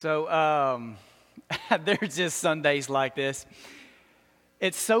So there's just Sundays like this.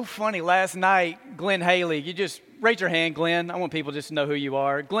 It's so funny. Last night, Glenn Haley, you just raise your hand, Glenn. I want people just to know who you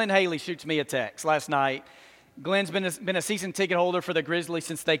are. Glenn Haley shoots me a text last night. Glenn's been a season ticket holder for the Grizzlies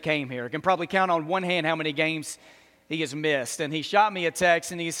since they came here. Can probably count on one hand how many games he has missed. And he shot me a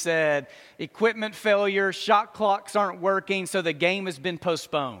text and he said, equipment failure, shot clocks aren't working, so the game has been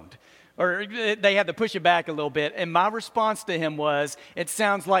postponed. Or they had to push it back a little bit. And my response to him was, it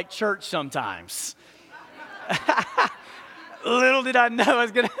sounds like church sometimes. Little did I know I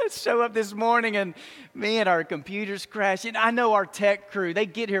was going to show up this morning and me and our computers crashing. I know our tech crew, they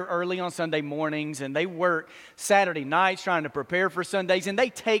get here early on Sunday mornings and they work Saturday nights trying to prepare for Sundays. And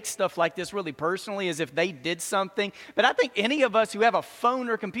they take stuff like this really personally as if they did something. But I think any of us who have a phone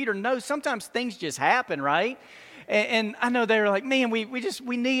or computer knows sometimes things just happen, right? And I know they're like, man, we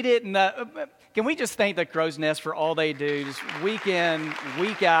need it. And can we just thank the Crow's Nest for all they do, just week in,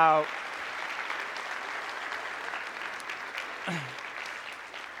 week out.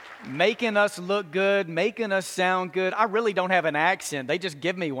 Making us look good, making us sound good. I really don't have an accent. They just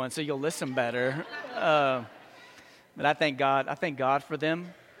give me one so you'll listen better. But I thank God for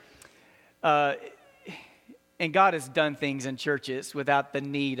them. And God has done things in churches without the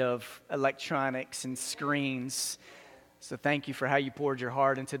need of electronics and screens. So thank you for how you poured your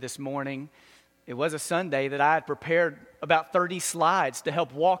heart into this morning. It was a Sunday that I had prepared about 30 slides to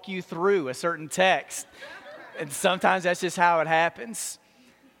help walk you through a certain text. And sometimes that's just how it happens.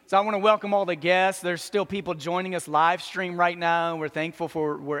 So I want to welcome all the guests. There's still people joining us live stream right now, and we're thankful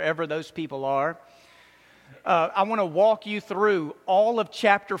for wherever those people are. I want to walk you through all of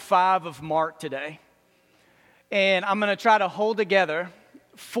chapter 5 of Mark today. And I'm going to try to hold together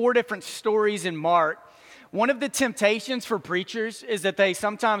 4 different stories in Mark. One of the temptations for preachers is that we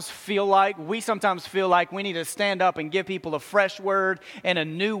sometimes feel like we need to stand up and give people a fresh word and a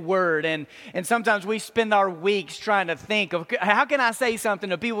new word. And sometimes we spend our weeks trying to think of, how can I say something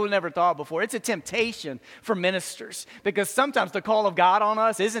to people who never thought before? It's a temptation for ministers because sometimes the call of God on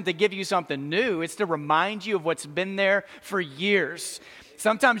us isn't to give you something new. It's to remind you of what's been there for years.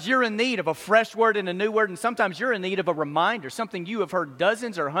 Sometimes you're in need of a fresh word and a new word, and sometimes you're in need of a reminder, something you have heard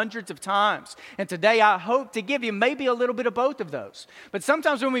dozens or hundreds of times. And today I hope to give you maybe a little bit of both of those. But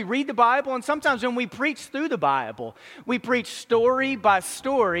sometimes when we read the Bible and sometimes when we preach through the Bible, we preach story by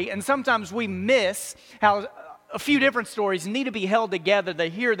story, and sometimes we miss how a few different stories need to be held together to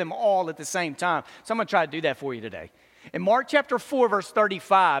hear them all at the same time. So I'm going to try to do that for you today. In Mark chapter 4, verse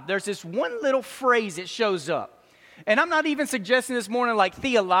 35, there's this one little phrase that shows up. And I'm not even suggesting this morning like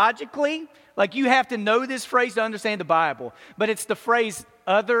theologically, like you have to know this phrase to understand the Bible, but it's the phrase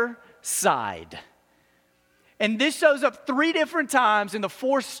other side. And this shows up 3 different times in the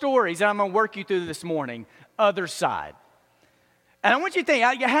 4 stories that I'm going to work you through this morning, other side. And I want you to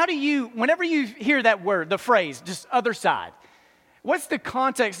think, whenever you hear that word, the phrase, just other side, what's the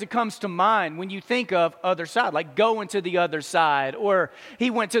context that comes to mind when you think of other side? Like going to the other side, or he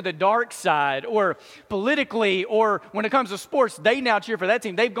went to the dark side, or politically, or when it comes to sports, they now cheer for that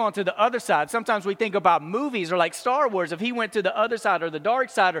team. They've gone to the other side. Sometimes we think about movies or like Star Wars, if he went to the other side or the dark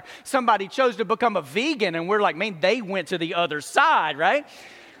side, or somebody chose to become a vegan, and we're like, man, they went to the other side, right?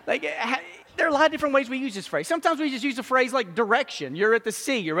 Like, there are a lot of different ways we use this phrase. Sometimes we just use a phrase like direction. You're at the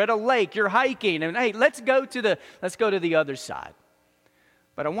sea, you're at a lake, you're hiking, and hey, let's go to the other side.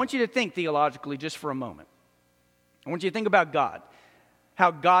 But I want you to think theologically just for a moment. I want you to think about God, how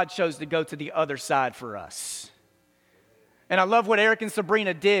God chose to go to the other side for us. And I love what Eric and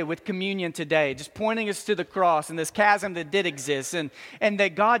Sabrina did with communion today, just pointing us to the cross and this chasm that did exist, and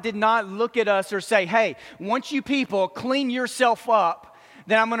that God did not look at us or say, hey, once you people clean yourself up,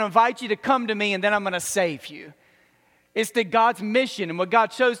 then I'm going to invite you to come to me and then I'm going to save you. It's that God's mission and what God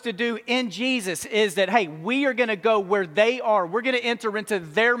chose to do in Jesus is that, hey, we are going to go where they are. We're going to enter into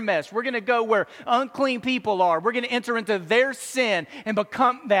their mess. We're going to go where unclean people are. We're going to enter into their sin and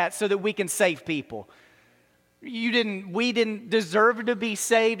become that so that we can save people. We didn't deserve to be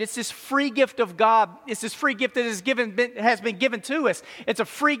saved. It's this free gift of God. It's this free gift that has been given to us. It's a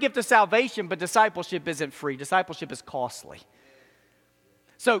free gift of salvation, but discipleship isn't free. Discipleship is costly.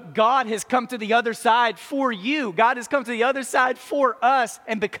 So God has come to the other side for you. God has come to the other side for us.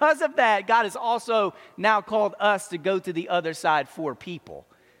 And because of that, God has also now called us to go to the other side for people.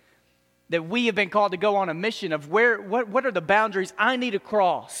 That we have been called to go on a mission of what are the boundaries I need to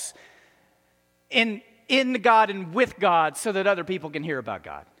cross in God and with God so that other people can hear about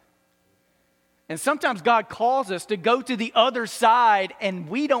God. And sometimes God calls us to go to the other side and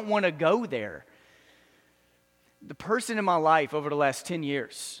we don't want to go there. The person in my life over the last 10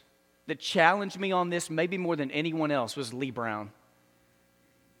 years that challenged me on this maybe more than anyone else was Lee Brown.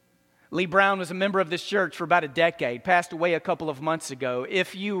 Lee Brown was a member of this church for about a decade, passed away a couple of months ago.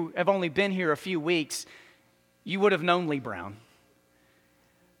 If you have only been here a few weeks, you would have known Lee Brown.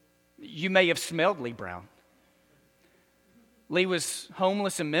 You may have smelled Lee Brown. Lee was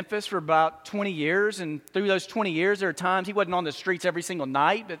homeless in Memphis for about 20 years, and through those 20 years, there are times he wasn't on the streets every single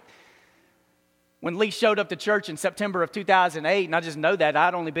night, but when Lee showed up to church in September of 2008, and I just know that,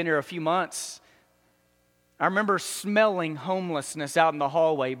 I'd only been here a few months, I remember smelling homelessness out in the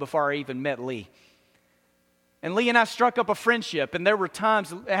hallway before I even met Lee. And Lee and I struck up a friendship, and there were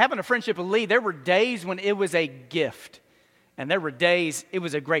times, having a friendship with Lee, there were days when it was a gift, and there were days it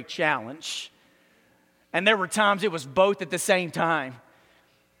was a great challenge. And there were times it was both at the same time.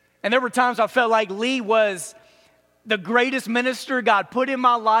 And there were times I felt like Lee was the greatest minister God put in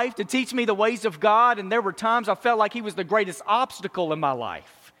my life to teach me the ways of God, and there were times I felt like he was the greatest obstacle in my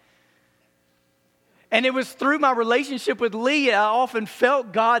life. And it was through my relationship with Lee, I often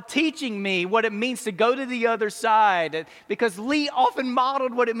felt God teaching me what it means to go to the other side, because Lee often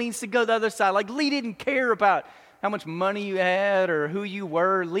modeled what it means to go to the other side. Like, Lee didn't care about how much money you had or who you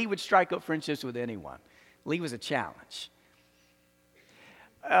were. Lee would strike up friendships with anyone. Lee was a challenge.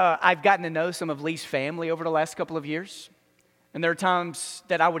 I've gotten to know some of Lee's family over the last couple of years. And there are times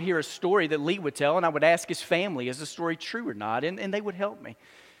that I would hear a story that Lee would tell, and I would ask his family, is the story true or not? And they would help me.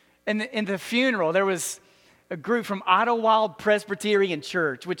 And in the funeral, there was a group from Idlewild Presbyterian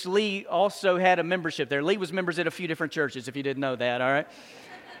Church, which Lee also had a membership there. Lee was members at a few different churches, if you didn't know that, all right?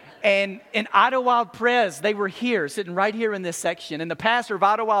 And in Idlewild Pres, they were here, sitting right here in this section. And the pastor of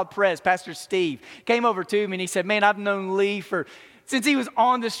Idlewild Pres, Pastor Steve, came over to me and he said, man, I've known Lee since he was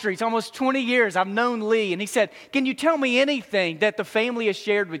on the streets, almost 20 years, I've known Lee. And he said, can you tell me anything that the family has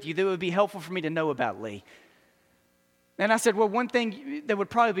shared with you that would be helpful for me to know about Lee? And I said, well, one thing that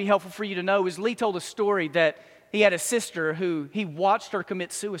would probably be helpful for you to know is Lee told a story that he had a sister who he watched her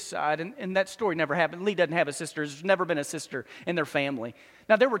commit suicide, and that story never happened. Lee doesn't have a sister. There's never been a sister in their family.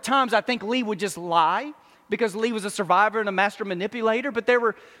 Now, there were times I think Lee would just lie because Lee was a survivor and a master manipulator, but there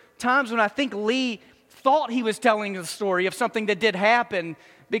were times when I think Lee thought he was telling the story of something that did happen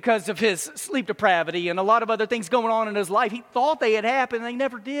because of his sleep depravity and a lot of other things going on in his life. He thought they had happened, and they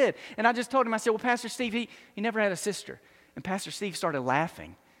never did. And I just told him, I said, well, Pastor Steve, he never had a sister. And Pastor Steve started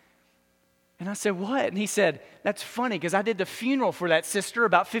laughing. And I said, what? And he said, that's funny because I did the funeral for that sister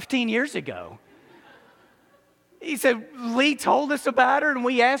about 15 years ago. He said, Lee told us about her and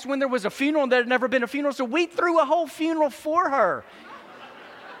we asked when there was a funeral and there had never been a funeral. So we threw a whole funeral for her.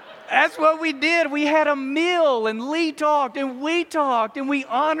 That's what we did. We had a meal and Lee talked and we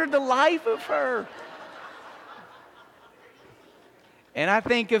honored the life of her. And I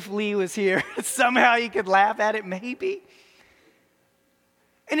think if Lee was here, somehow he could laugh at it, maybe.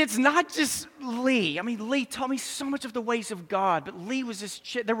 And it's not just Lee. I mean, Lee taught me so much of the ways of God, but Lee was this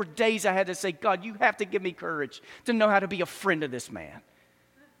there were days I had to say, God, you have to give me courage to know how to be a friend of this man.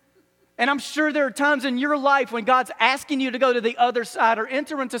 And I'm sure there are times in your life when God's asking you to go to the other side or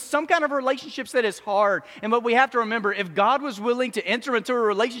enter into some kind of relationships that is hard. And what we have to remember, if God was willing to enter into a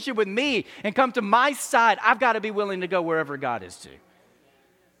relationship with me and come to my side, I've got to be willing to go wherever God is too.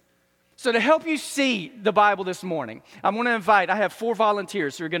 So to help you see the Bible this morning, I have 4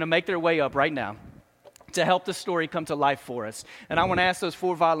 volunteers who are going to make their way up right now to help the story come to life for us. And I want to ask those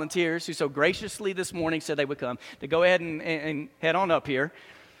 4 volunteers who so graciously this morning said they would come to go ahead and head on up here.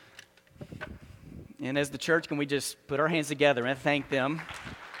 And as the church, can we just put our hands together and thank them?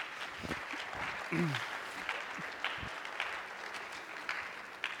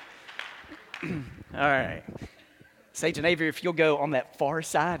 All right. Sage and Avery, if you'll go on that far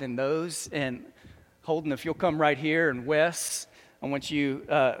side and those, and Holden, if you'll come right here, and Wes, I want you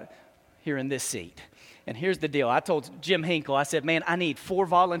here in this seat. And here's the deal. I told Jim Hinkle, I said, man, I need 4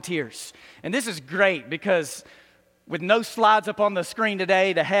 volunteers. And this is great because with no slides up on the screen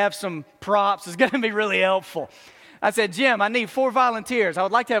today, to have some props is going to be really helpful. I said, Jim, I need 4 volunteers. I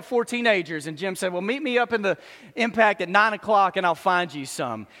would like to have 4 teenagers. And Jim said, well, meet me up in the Impact at 9 o'clock and I'll find you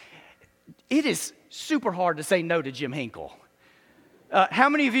some. It is super hard to say no to Jim Hinkle. How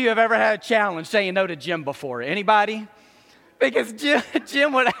many of you have ever had a challenge saying no to Jim before? Anybody? Because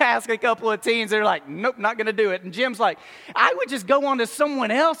Jim would ask a couple of teens, they're like, nope, not going to do it. And Jim's like, I would just go on to someone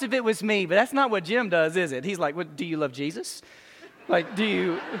else if it was me. But that's not what Jim does, is it? He's like, what, do you love Jesus? Like, do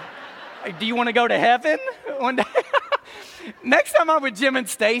you want to go to heaven one day? Next time I'm with Jim and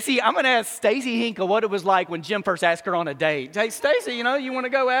Stacy, I'm going to ask Stacy Hinkle what it was like when Jim first asked her on a date. Hey, Stacy, you want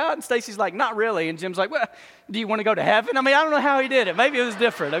to go out? And Stacy's like, not really. And Jim's like, well, do you want to go to heaven? I mean, I don't know how he did it. Maybe it was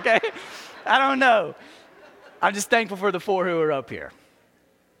different, okay? I don't know. I'm just thankful for the 4 who are up here.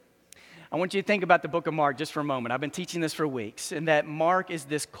 I want you to think about the book of Mark just for a moment. I've been teaching this for weeks, and that Mark is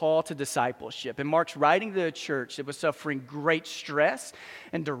this call to discipleship. And Mark's writing to a church that was suffering great stress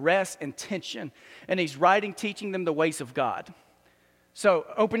and duress and tension. And he's writing, teaching them the ways of God. So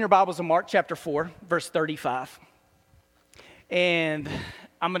open your Bibles to Mark chapter 4, verse 35. And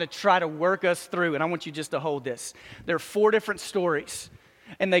I'm going to try to work us through, and I want you just to hold this. There are 4 different stories,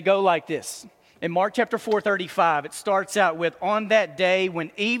 and they go like this. In Mark chapter 4:35, it starts out with, on that day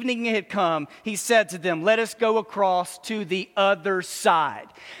when evening had come, he said to them, let us go across to the other side.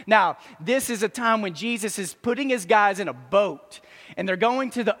 Now, this is a time when Jesus is putting his guys in a boat, and they're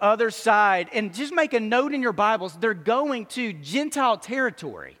going to the other side. And just make a note in your Bibles, they're going to Gentile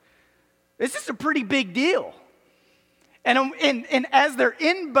territory. This is a pretty big deal. And as they're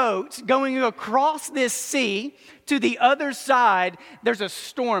in boats going across this sea to the other side, there's a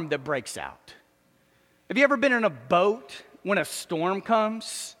storm that breaks out. Have you ever been in a boat when a storm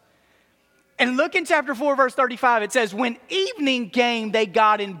comes? And look in chapter 4, verse 35. It says, when evening came, they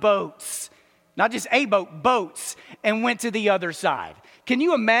got in boats. Not just a boat, boats, and went to the other side. Can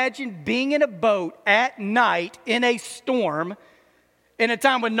you imagine being in a boat at night in a storm, in a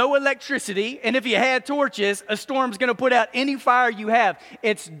time with no electricity, and if you had torches, a storm's going to put out any fire you have.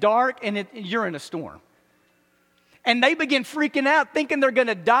 It's dark, and you're in a storm. And they begin freaking out, thinking they're going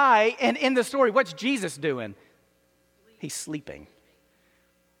to die. And in the story, what's Jesus doing? He's sleeping.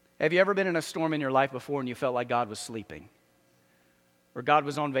 Have you ever been in a storm in your life before and you felt like God was sleeping? Or God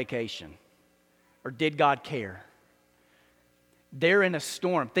was on vacation? Or did God care? They're in a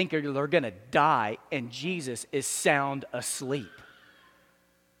storm, thinking they're going to die, and Jesus is sound asleep.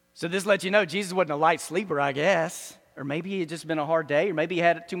 So this lets you know Jesus wasn't a light sleeper, I guess. Or maybe it had just been a hard day, or maybe he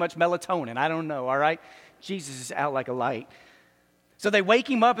had too much melatonin. I don't know, all right? Jesus is out like a light. So they wake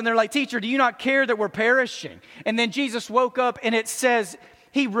him up and they're like, teacher, do you not care that we're perishing? And then Jesus woke up and it says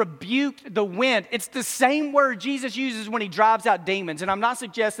he rebuked the wind. It's the same word Jesus uses when he drives out demons. And I'm not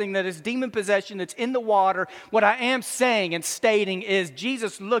suggesting that it's demon possession that's in the water. What I am saying and stating is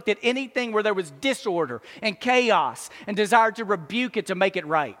Jesus looked at anything where there was disorder and chaos and desired to rebuke it to make it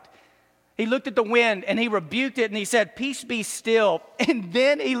right. He looked at the wind and he rebuked it and he said, peace be still. And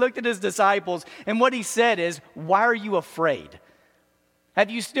then he looked at his disciples and what he said is, why are you afraid? Have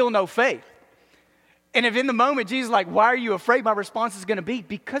you still no faith? And if in the moment Jesus is like, why are you afraid? My response is going to be,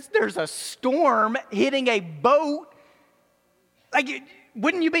 because there's a storm hitting a boat. Like,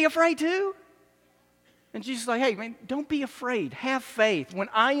 wouldn't you be afraid too? And Jesus is like, hey, man, don't be afraid. Have faith. When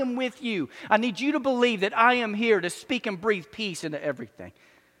I am with you, I need you to believe that I am here to speak and breathe peace into everything.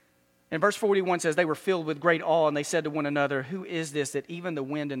 And verse 41 says, they were filled with great awe, and they said to one another, who is this that even the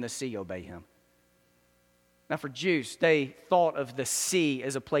wind and the sea obey him? Now for Jews, they thought of the sea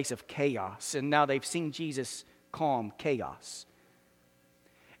as a place of chaos, and now they've seen Jesus calm chaos.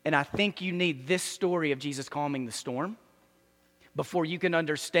 And I think you need this story of Jesus calming the storm before you can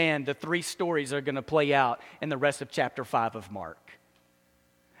understand the 3 stories that are going to play out in the rest of chapter 5 of Mark.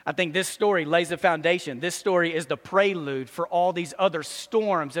 I think this story lays the foundation. This story is the prelude for all these other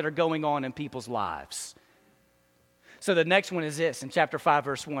storms that are going on in people's lives. So the next one is this, in chapter 5,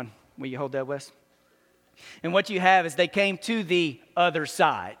 verse 1. Will you hold that, Wes? And what you have is they came to the other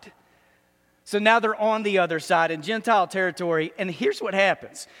side. So now they're on the other side in Gentile territory. And here's what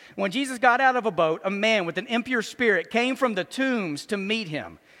happens. When Jesus got out of a boat, a man with an impure spirit came from the tombs to meet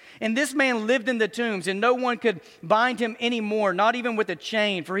him. And this man lived in the tombs, and no one could bind him anymore, not even with a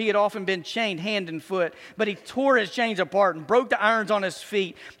chain, for he had often been chained hand and foot. But he tore his chains apart and broke the irons on his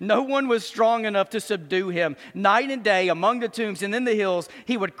feet. No one was strong enough to subdue him. Night and day, among the tombs and in the hills,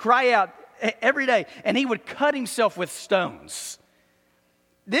 he would cry out every day, and he would cut himself with stones.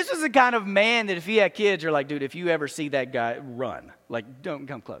 This was the kind of man that if he had kids, you're like, dude, if you ever see that guy, run. Like, don't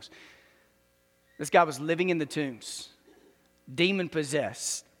come close. This guy was living in the tombs,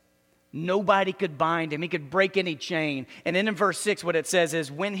 demon-possessed. Nobody could bind him. He could break any chain. And then in verse 6, what it says is,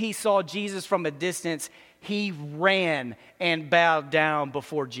 when he saw Jesus from a distance, he ran and bowed down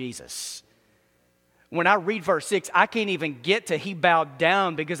before Jesus. When I read verse 6, I can't even get to he bowed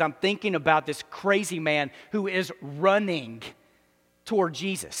down because I'm thinking about this crazy man who is running toward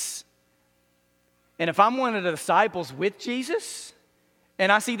Jesus. And if I'm one of the disciples with Jesus and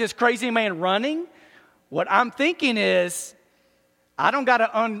I see this crazy man running, what I'm thinking is, I don't got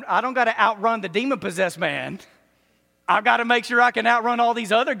to outrun the demon-possessed man. I've got to make sure I can outrun all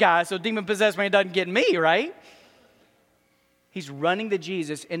these other guys so demon-possessed man doesn't get me, right? He's running to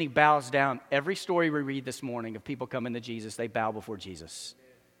Jesus and he bows down. Every story we read this morning of people coming to Jesus, they bow before Jesus.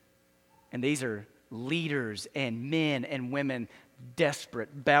 And these are leaders and men and women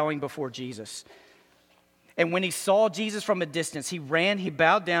desperate, bowing before Jesus. And when he saw Jesus from a distance, he ran, he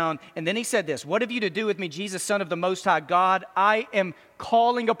bowed down, and then he said this, "What have you to do with me, Jesus, Son of the Most High God? I am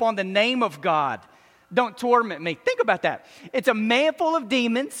calling upon the name of God. Don't torment me." Think about that. It's a man full of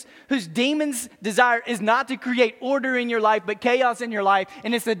demons whose demon's desire is not to create order in your life, but chaos in your life.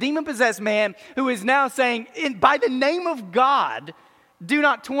 And it's a demon-possessed man who is now saying, by the name of God, do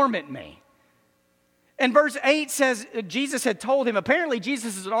not torment me. And verse 8 says Jesus had told him, apparently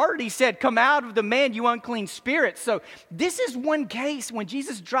Jesus has already said, "Come out of the man, you unclean spirit." So this is one case when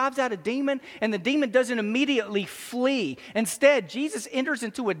Jesus drives out a demon and the demon doesn't immediately flee. Instead, Jesus enters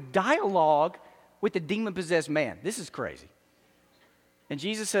into a dialogue with the demon-possessed man. This is crazy. And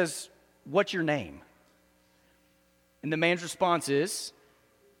Jesus says, "What's your name?" And the man's response is,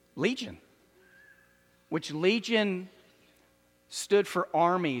 "Legion," which Legion stood for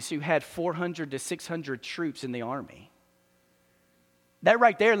armies who had 400 to 600 troops in the army. That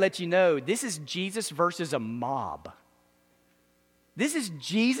right there lets you know this is Jesus versus a mob. This is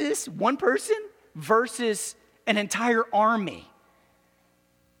Jesus, one person, versus an entire army.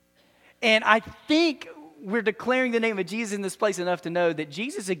 And I think we're declaring the name of Jesus in this place enough to know that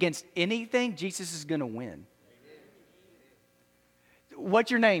Jesus, against anything, Jesus is going to win. "What's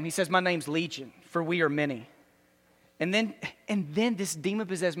your name?" He says, "My name's Legion, for we are many." And then this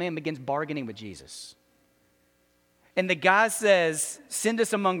demon-possessed man begins bargaining with Jesus. And the guy says, "Send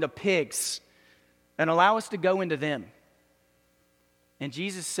us among the pigs and allow us to go into them." And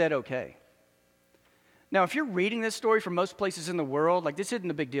Jesus said, "Okay." Now, if you're reading this story from most places in the world, like, this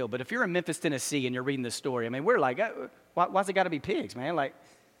isn't a big deal. But if you're in Memphis, Tennessee, and you're reading this story, I mean, we're like, why's it got to be pigs, man? Like,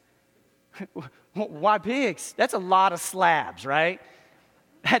 why pigs? That's a lot of slabs, right?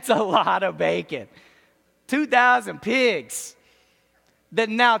 That's a lot of bacon. 2,000 pigs that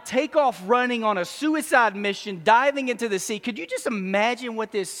now take off running on a suicide mission, diving into the sea. Could you just imagine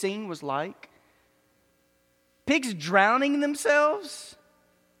what this scene was like? Pigs drowning themselves,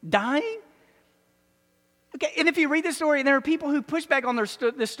 dying. Okay, and if you read the story, and there are people who push back on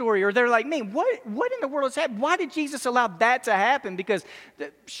this story, or they're like, "Man, what in the world has happened? Why did Jesus allow that to happen?" Because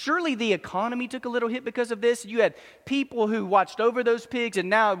surely the economy took a little hit because of this. You had people who watched over those pigs, and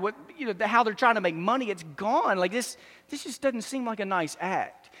now how they're trying to make money, it's gone. Like this just doesn't seem like a nice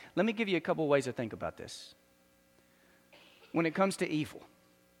act. Let me give you a couple ways to think about this. When it comes to evil,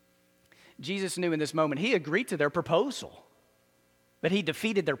 Jesus knew in this moment he agreed to their proposal, but he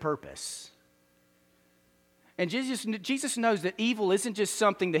defeated their purpose. And Jesus knows that evil isn't just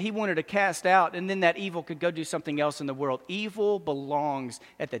something that he wanted to cast out and then that evil could go do something else in the world. Evil belongs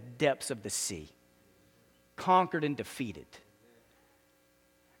at the depths of the sea, conquered and defeated.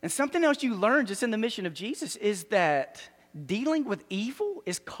 And something else you learn just in the mission of Jesus is that dealing with evil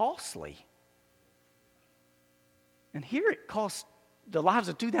is costly. And here it costs the lives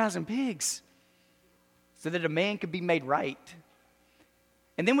of 2,000 pigs so that a man could be made right.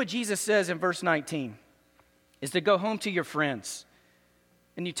 And then what Jesus says in verse 19 is to go home to your friends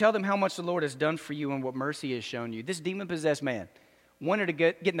and you tell them how much the Lord has done for you and what mercy he has shown you. This demon-possessed man wanted to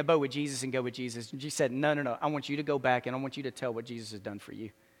get in the boat with Jesus and go with Jesus. And Jesus said, no, I want you to go back and I want you to tell what Jesus has done for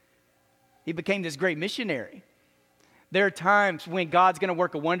you. He became this great missionary. There are times when God's going to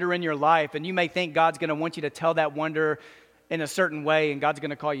work a wonder in your life, and you may think God's going to want you to tell that wonder in a certain way, and God's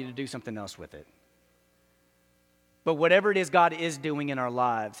going to call you to do something else with it. But whatever it is God is doing in our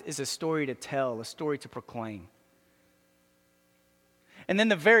lives is a story to tell, a story to proclaim. And then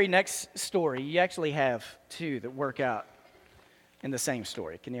the very next story, you actually have two that work out in the same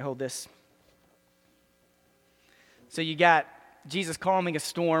story. Can you hold this? So you got Jesus calming a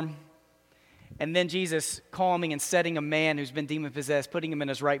storm, and then Jesus calming and setting a man who's been demon-possessed, putting him in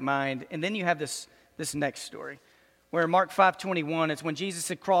his right mind. And then you have this next story, where in Mark 5:21, it's when Jesus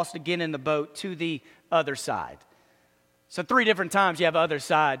had crossed again in the boat to the other side. So 3 different times you have other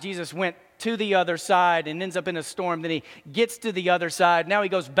side. Jesus went to the other side and ends up in a storm. Then he gets to the other side. Now he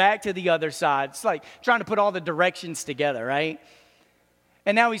goes back to the other side. It's like trying to put all the directions together, right?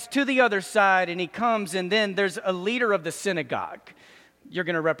 And now he's to the other side and he comes, and then there's a leader of the synagogue. You're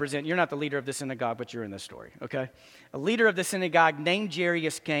not the leader of the synagogue, but you're in this story, okay? A leader of the synagogue named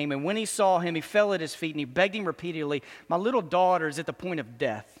Jairus came, and when he saw him, he fell at his feet and he begged him repeatedly, "My little daughter is at the point of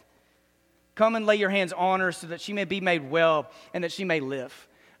death. Come and lay your hands on her so that she may be made well and that she may live."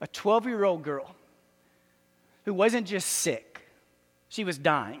 A 12-year-old girl who wasn't just sick, she was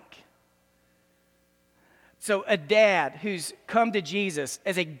dying. So a dad who's come to Jesus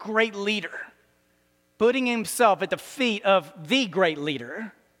as a great leader, putting himself at the feet of the great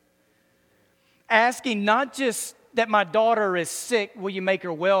leader, asking not just that my daughter is sick, will you make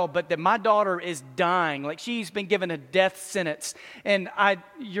her well? But that my daughter is dying, like she's been given a death sentence, and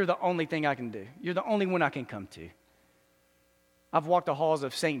you're the only thing I can do. You're the only one I can come to. I've walked the halls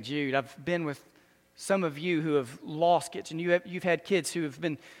of St. Jude. I've been with some of you who have lost kids, and you've had kids who have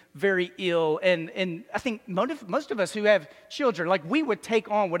been very ill. And I think most of us who have children, like we would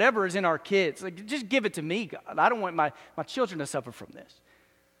take on whatever is in our kids. Like, just give it to me, God. I don't want my children to suffer from this.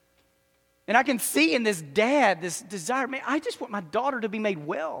 And I can see in this dad, this desire, man, I just want my daughter to be made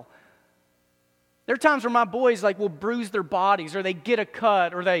well. There are times where my boys will bruise their bodies, or they get a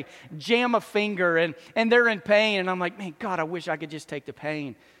cut, or they jam a finger, and they're in pain. And I'm like, man, God, I wish I could just take the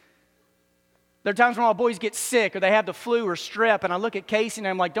pain. There are times when my boys get sick, or they have the flu or strep, and I look at Casey and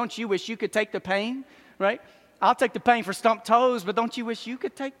I'm like, don't you wish you could take the pain, right? I'll take the pain for stumped toes, but don't you wish you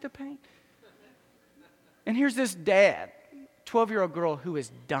could take the pain? And here's this dad, 12-year-old girl who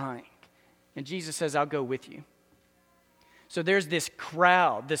is dying. And Jesus says, I'll go with you. So there's this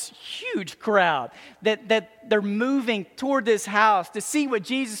crowd, this huge crowd, that they're moving toward this house to see what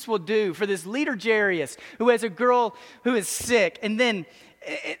Jesus will do for this leader Jairus, who has a girl who is sick. And then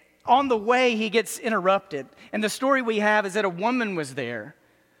on the way, he gets interrupted. And the story we have is that a woman was there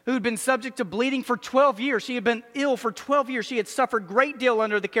who had been subject to bleeding for 12 years. She had been ill for 12 years. She had suffered a great deal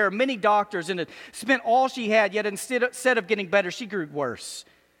under the care of many doctors and had spent all she had, yet instead of getting better, she grew worse.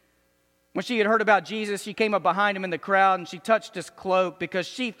 When she had heard about Jesus, she came up behind him in the crowd and she touched his cloak because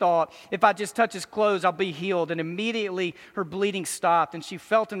she thought, if I just touch his clothes, I'll be healed. And immediately her bleeding stopped and she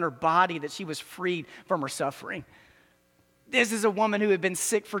felt in her body that she was freed from her suffering. This is a woman who had been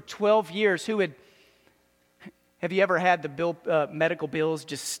sick for 12 years, have you ever had the medical bills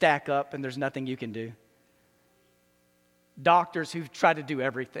just stack up and there's nothing you can do? Doctors who've tried to do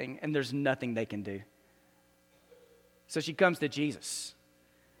everything and there's nothing they can do. So she comes to Jesus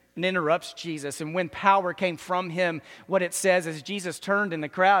and interrupts Jesus. And when power came from him, what it says is Jesus turned in the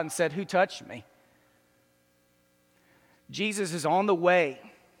crowd and said, who touched me? Jesus is on the way,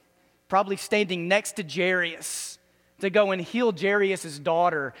 probably standing next to Jairus to go and heal Jairus'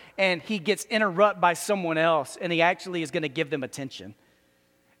 daughter, and he gets interrupted by someone else, and he actually is going to give them attention.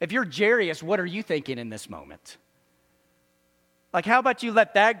 If you're Jairus, what are you thinking in this moment? Like, how about you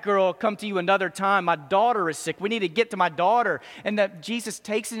let that girl come to you another time? My daughter is sick. We need to get to my daughter. And that Jesus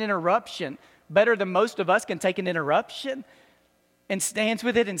takes an interruption better than most of us can take an interruption and stands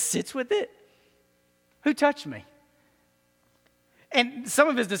with it and sits with it. Who touched me? And some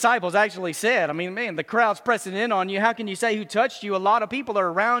of his disciples actually said, man, the crowd's pressing in on you. How can you say who touched you? A lot of people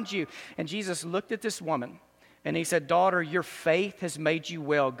are around you. And Jesus looked at this woman and he said, daughter, your faith has made you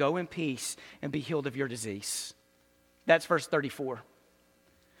well. Go in peace and be healed of your disease. That's verse 34.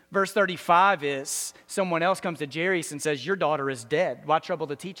 Verse 35 is someone else comes to Jairus and says, your daughter is dead. Why trouble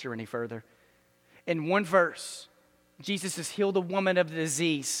the teacher any further? In one verse, Jesus has healed a woman of the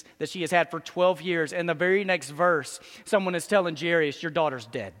disease that she has had for 12 years. And the very next verse, someone is telling Jairus, your daughter's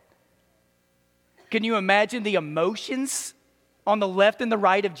dead. Can you imagine the emotions on the left and the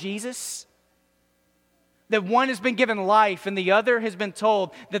right of Jesus? That one has been given life and the other has been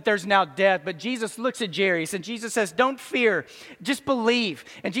told that there's now death. But Jesus looks at Jairus and Jesus says, don't fear, just believe.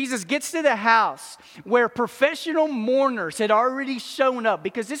 And Jesus gets to the house where professional mourners had already shown up,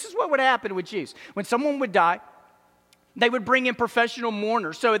 because this is what would happen with Jews. When someone would die, they would bring in professional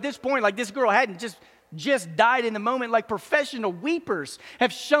mourners. So at this point, like, this girl hadn't just died in the moment, like professional weepers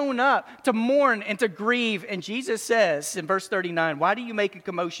have shown up to mourn and to grieve. And Jesus says in verse 39, why do you make a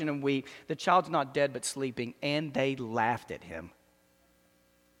commotion and weep? The child's not dead but sleeping. And they laughed at him.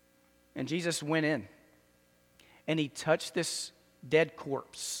 And Jesus went in and he touched this dead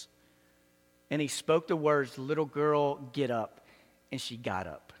corpse and he spoke the words, little girl, get up. And she got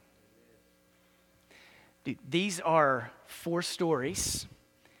up. Dude, these are 4 stories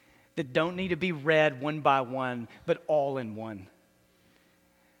that don't need to be read one by one, but all in one.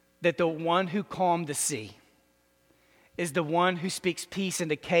 That the one who calmed the sea is the one who speaks peace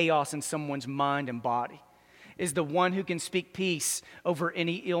into chaos in someone's mind and body, is the one who can speak peace over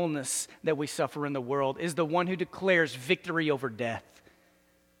any illness that we suffer in the world, is the one who declares victory over death.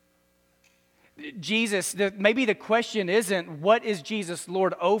 Jesus, maybe the question isn't, what is Jesus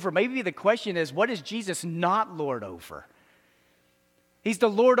Lord over? Maybe the question is, what is Jesus not Lord over? He's the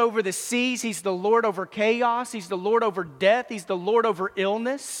Lord over the seas. He's the Lord over chaos. He's the Lord over death. He's the Lord over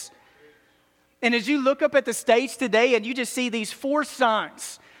illness. And as you look up at the stage today and you just see these 4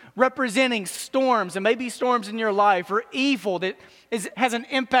 signs representing storms, and maybe storms in your life, or evil that has an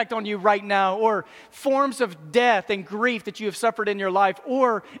impact on you right now, or forms of death and grief that you have suffered in your life,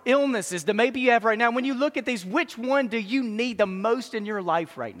 or illnesses that maybe you have right now. When you look at these, which one do you need the most in your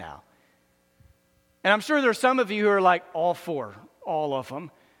life right now? And I'm sure there are some of you who are like, all four, all of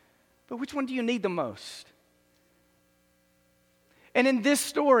them. But which one do you need the most? And in this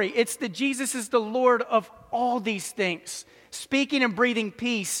story, it's that Jesus is the Lord of all these things, speaking and breathing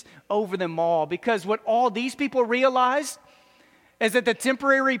peace over them all. Because what all these people realized is that the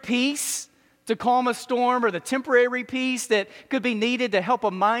temporary peace to calm a storm, or the temporary peace that could be needed to help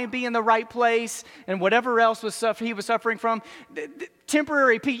a mind be in the right place, and whatever else he was suffering from,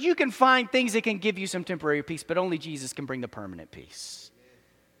 temporary peace. You can find things that can give you some temporary peace, but only Jesus can bring the permanent peace.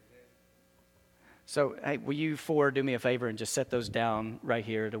 So, hey, will you four do me a favor and just set those down right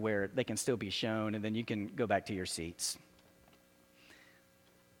here to where they can still be shown, and then you can go back to your seats.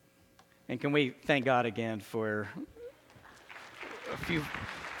 And can we thank God again for a few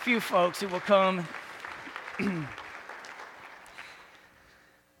folks who will come. I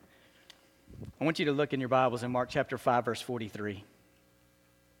want you to look in your Bibles in Mark chapter 5, verse 43.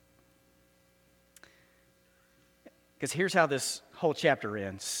 Because here's how this whole chapter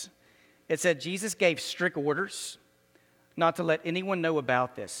ends. It said, Jesus gave strict orders not to let anyone know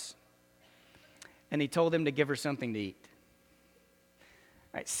about this. And he told them to give her something to eat.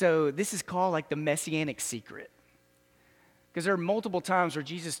 All right, so this is called like the messianic secret. Because there are multiple times where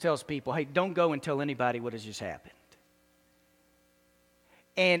Jesus tells people, hey, don't go and tell anybody what has just happened.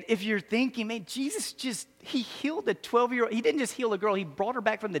 And if you're thinking, man, Jesus he healed a 12-year-old. He didn't just heal a girl, he brought her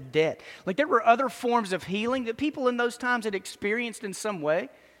back from the dead. Like there were other forms of healing that people in those times had experienced in some way.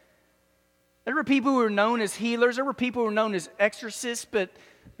 There were people who were known as healers. There were people who were known as exorcists. But,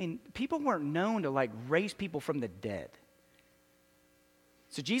 I mean, people weren't known to, like, raise people from the dead.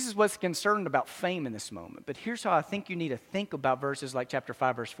 So Jesus was concerned about fame in this moment. But here's how I think you need to think about verses like chapter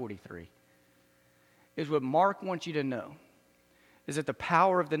 5, verse 43. Is what Mark wants you to know is that the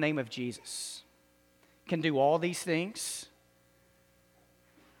power of the name of Jesus can do all these things,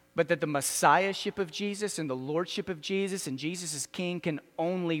 but that the messiahship of Jesus and the lordship of Jesus and Jesus as king can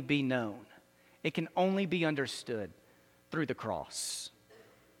only be known. It can only be understood through the cross.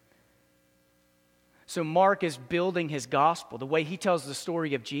 So Mark is building his gospel. The way he tells the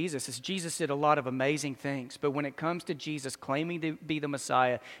story of Jesus is Jesus did a lot of amazing things. But when it comes to Jesus claiming to be the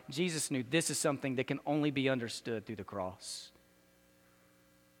Messiah, Jesus knew this is something that can only be understood through the cross.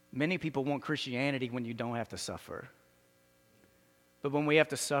 Many people want Christianity when you don't have to suffer. But when we have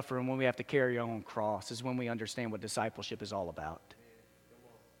to suffer and when we have to carry our own cross is when we understand what discipleship is all about.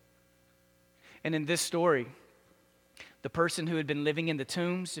 And in this story, the person who had been living in the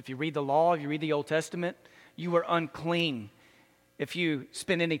tombs, if you read the law, if you read the Old Testament, you were unclean if you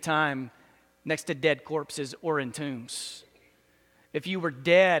spent any time next to dead corpses or in tombs. If you were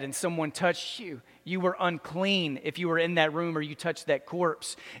dead and someone touched you, you were unclean if you were in that room or you touched that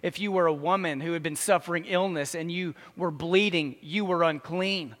corpse. If you were a woman who had been suffering illness and you were bleeding, you were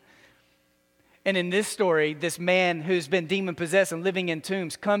unclean. And in this story, this man who's been demon-possessed and living in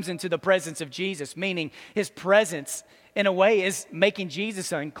tombs comes into the presence of Jesus, meaning his presence, in a way, is making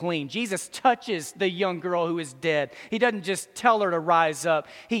Jesus unclean. Jesus touches the young girl who is dead. He doesn't just tell her to rise up.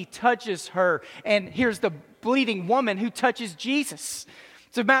 He touches her. And here's the bleeding woman who touches Jesus.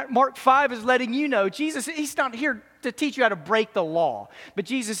 So Mark 5 is letting you know, Jesus, he's not here to teach you how to break the law, but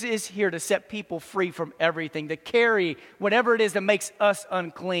Jesus is here to set people free from everything, to carry whatever it is that makes us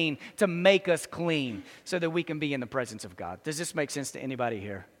unclean, to make us clean, so that we can be in the presence of God. Does this make sense to anybody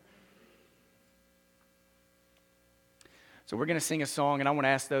here? So we're going to sing a song, and I want to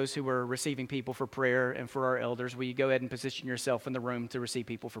ask those who are receiving people for prayer and for our elders, will you go ahead and position yourself in the room to receive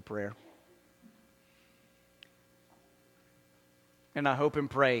people for prayer? And I hope and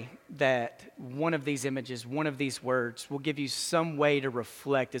pray that one of these images, one of these words will give you some way to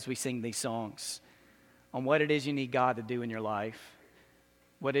reflect as we sing these songs on what it is you need God to do in your life,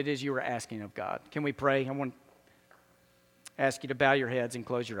 what it is you are asking of God. Can we pray? I want to ask you to bow your heads and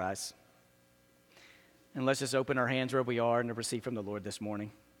close your eyes. And let's just open our hands where we are and to receive from the Lord this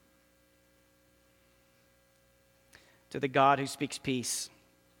morning. To the God who speaks peace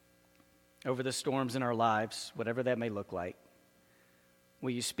over the storms in our lives, whatever that may look like. Will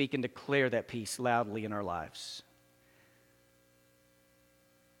you speak and declare that peace loudly in our lives?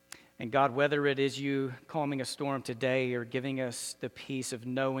 And God, whether it is you calming a storm today or giving us the peace of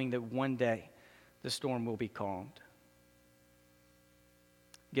knowing that one day the storm will be calmed,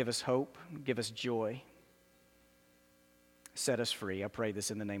 give us hope, give us joy, set us free. I pray this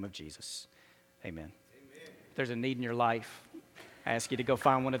in the name of Jesus. Amen. If there's a need in your life, I ask you to go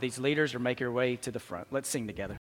find one of these leaders or make your way to the front. Let's sing together.